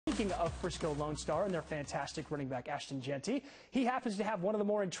speaking of Frisco Lone Star and their fantastic running back, Ashton Jeanty, he happens to have one of the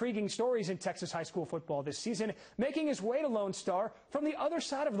more intriguing stories in Texas high school football this season, making his way to Lone Star from the other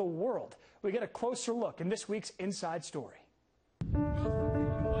side of the world. We get a closer look in this week's Inside Story.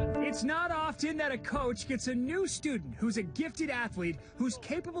 It's not often that a coach gets a new student who's a gifted athlete who's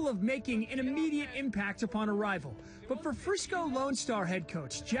capable of making an immediate impact upon a rival. But for Frisco Lone Star head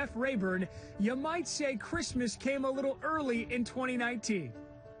coach Jeff Rayburn, you might say Christmas came a little early in 2019.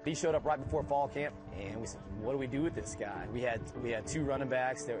 He showed up right before fall camp, and we said, what do we do with this guy? We had two running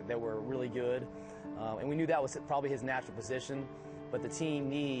backs that were really good, and we knew that was probably his natural position. But the team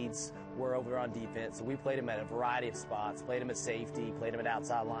needs were over on defense, so we played him at a variety of spots. Played him at safety, played him at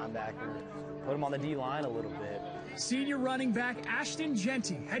outside linebacker, put him on the D-line a little bit. Senior running back Ashton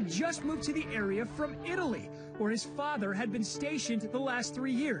Jeanty had just moved to the area from Italy, where his father had been stationed the last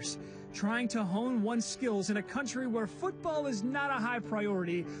 3 years. Trying to hone one's skills in a country where football is not a high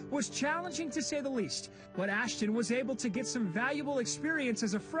priority was challenging, to say the least. But Ashton was able to get some valuable experience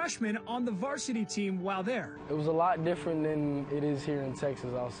as a freshman on the varsity team while there. It was a lot different than it is here in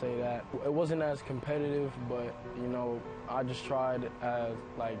Texas, I'll say that. It wasn't as competitive, but, you know, I just tried as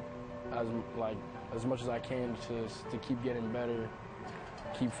much as I can to keep getting better,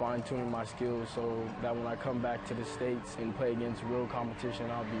 keep fine-tuning my skills so that when I come back to the States and play against real competition,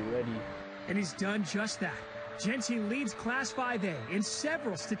 I'll be ready. And he's done just that. Jeanty leads Class 5A in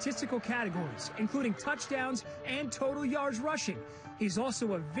several statistical categories, including touchdowns and total yards rushing. He's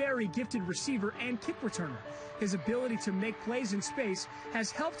also a very gifted receiver and kick returner. His ability to make plays in space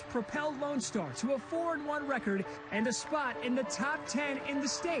has helped propel Lone Star to a 4-1 record and a spot in the top 10 in the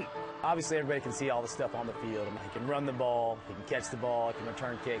state. Obviously, everybody can see all the stuff on the field. He can run the ball, he can catch the ball, he can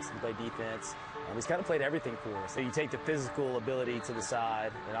return kicks, he can play defense. He's kind of played everything for us. So you take the physical ability to the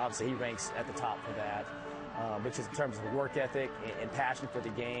side, and obviously he ranks at the top for that. Which is in terms of work ethic and passion for the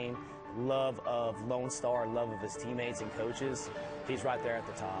game, love of Lone Star, love of his teammates and coaches. He's right there at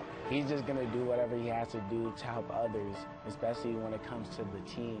the top. He's just going to do whatever he has to do to help others, especially when it comes to the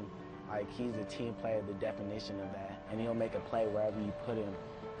team. Like, he's a team player, the definition of that, and he'll make a play wherever you put him.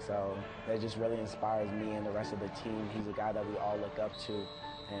 So that just really inspires me and the rest of the team. He's a guy that we all look up to,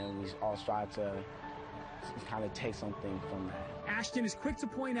 and we all strive to kind of take something from that. Ashton is quick to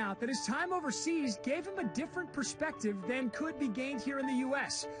point out that his time overseas gave him a different perspective than could be gained here in the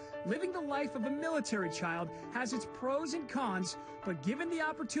U.S. Living the life of a military child has its pros and cons, but given the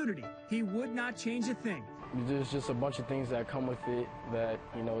opportunity, he would not change a thing. There's just a bunch of things that come with it that,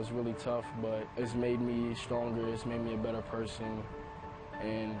 you know, is really tough, but it's made me stronger, it's made me a better person,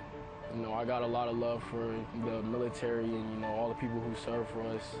 and, you know, I got a lot of love for the military and, you know, all the people who serve for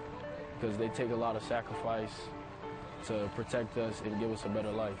us, because they take a lot of sacrifice to protect us and give us a better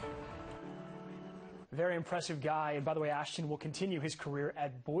life. Very impressive guy. And by the way, Ashton will continue his career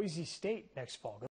at Boise State next fall.